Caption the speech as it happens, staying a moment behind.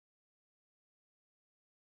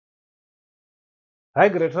Hi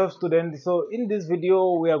grade 12 students. So in this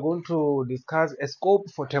video we are going to discuss a scope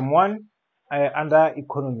for term 1 under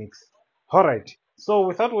economics. Alright, so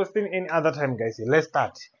without wasting any other time guys, let's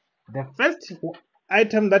start. The first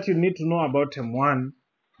item that you need to know about term 1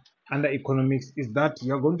 under economics is that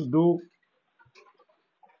you are going to do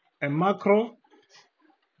a macro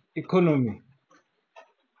economy.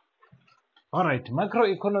 Alright,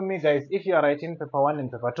 macroeconomy guys, if you are writing paper 1 and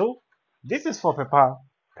paper 2, this is for paper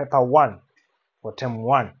 1 for term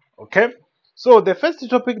 1. Okay, so the first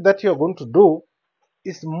topic that you are going to do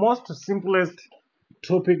is most simplest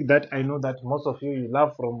topic that I know that most of you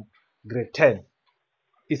love from grade 10.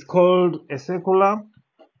 It's called a circular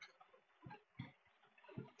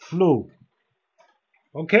flow.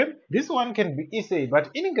 Okay, this one can be easy, but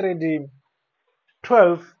in grade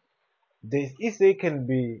 12, the essay can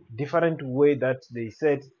be different way that they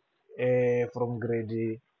said from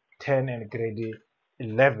grade 10 and grade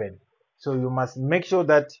 11. So you must make sure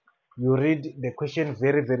that you read the question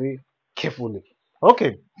very carefully.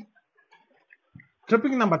 Okay,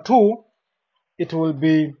 topic number 2, it will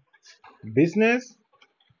be business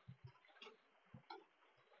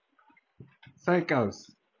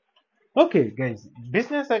cycles. Okay guys,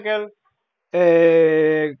 business cycle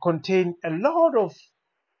contain a lot of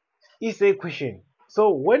essay question.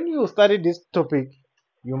 So when you study this topic,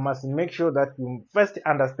 you must make sure that you first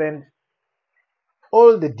understand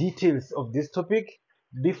all the details of this topic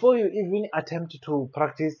before you even attempt to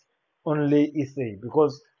practice only essay,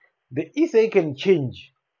 because the essay can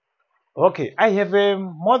change. Okay, I have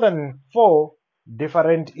more than 4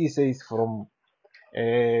 different essays from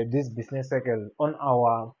this business cycle on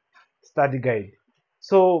our study guide.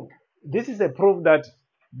 So this is a proof that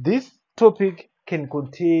this topic can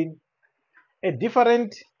contain a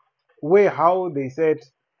different way how they said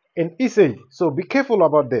an essay. So be careful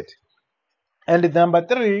about that. And number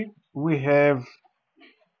 3, we have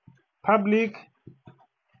public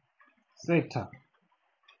sector.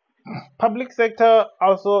 Public sector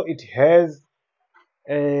also, it has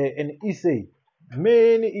an essay,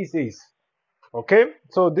 many essays. Okay,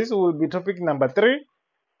 so this will be topic number 3,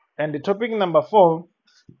 and the topic number 4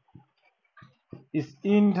 is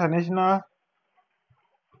international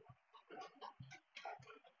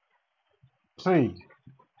trade.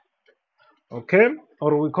 Okay,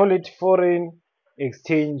 or we call it foreign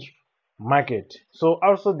exchange market. So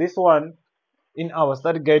also this one, in our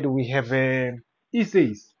study guide we have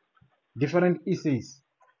essays, different essays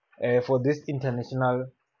for this international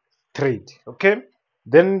trade. Okay,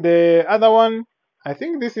 then the other one, I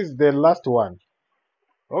think this is the last one.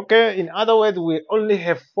 Okay, in other words, we only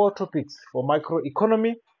have 4 topics for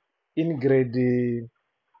microeconomy in grade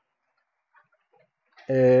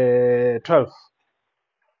 12.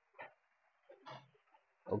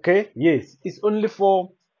 Okay, yes, it's only 4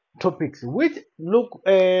 topics which look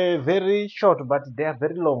very short, but they are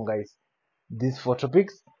very long guys. These 4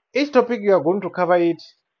 topics, each topic you are going to cover it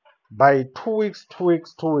by 2 weeks, 2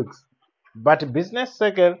 weeks, 2 weeks, but business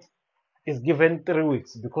cycle is given 3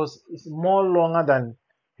 weeks because it's more longer than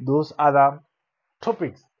those other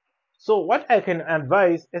topics. So what I can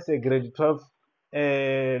advise as a grade 12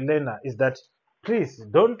 learner is that please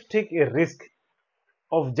don't take a risk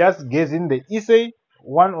of just guessing the essay,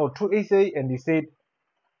 1 or 2 essay, and you said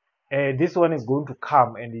this one is going to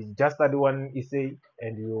come, and you just study one essay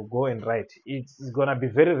and you go and write. It's gonna be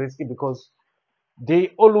very risky because they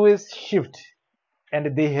always shift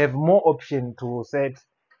and they have more option to set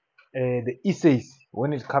the essays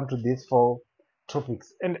when it comes to these 4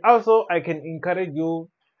 topics. And also I can encourage you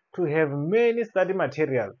to have many study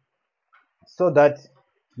material so that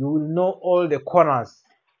you will know all the corners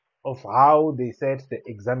of how they set the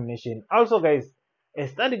examination. Also guys, a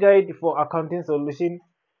study guide for accounting solution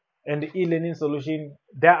and e-learning solution,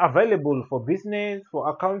 they are available for business, for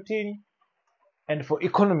accounting, and for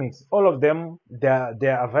economics. All of them, they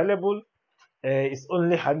are available. It's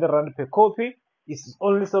only 100 rand per copy. It's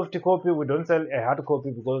only soft copy. We don't sell a hard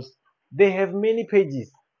copy because they have many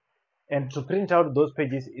pages, and to print out those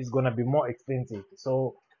pages is gonna be more expensive.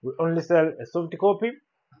 So we only sell a soft copy,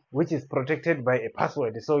 which is protected by a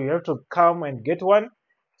password. So you have to come and get one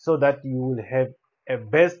so that you will have a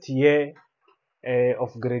best year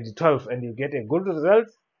of grade 12 and you get a good result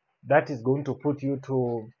that is going to put you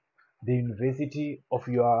to the university of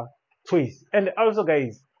your choice. And also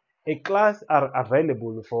guys, a class are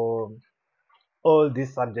available for all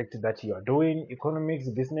these subjects that you are doing: economics,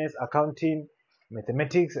 business, accounting,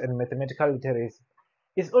 mathematics, and mathematical literacy.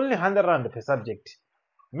 It's only 100 rand per subject.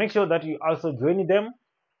 Make sure that you also join them,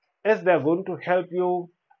 as they are going to help you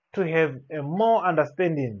to have a more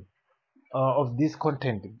understanding of this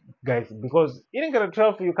content. guys, because in grade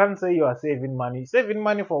 12 you can't say you are saving money. Saving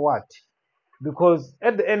money for what? Because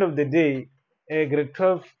at the end of the day, grade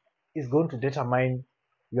 12 is going to determine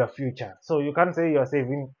your future. So you can't say you are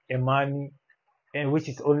saving a money and which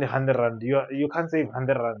is only 100 rand. You can't save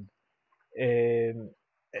 100 rand. um,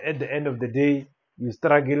 at the end of the day you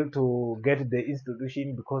struggle to get the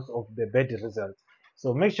institution because of the bad results.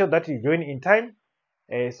 So make sure that you join in time,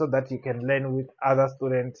 so that you can learn with other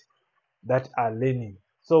students that are learning.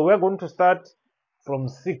 So we're going to start from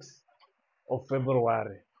 6th of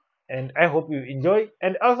February, and I hope you enjoy.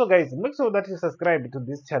 And also guys, make sure that you subscribe to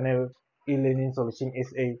this channel, e-learning solution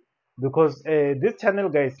SA, because this channel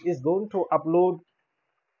guys is going to upload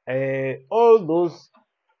all those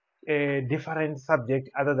different subject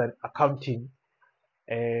other than accounting.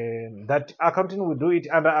 That accounting, we do it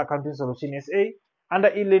under accounting solution SA. Under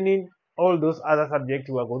e-learning, all those other subjects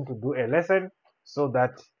we are going to do a lesson, so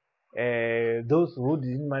that those who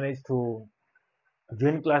didn't manage to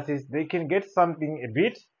join classes, they can get something a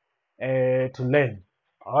bit to learn.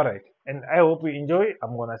 All right, and I hope you enjoy.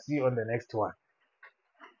 I'm gonna see you on the next one.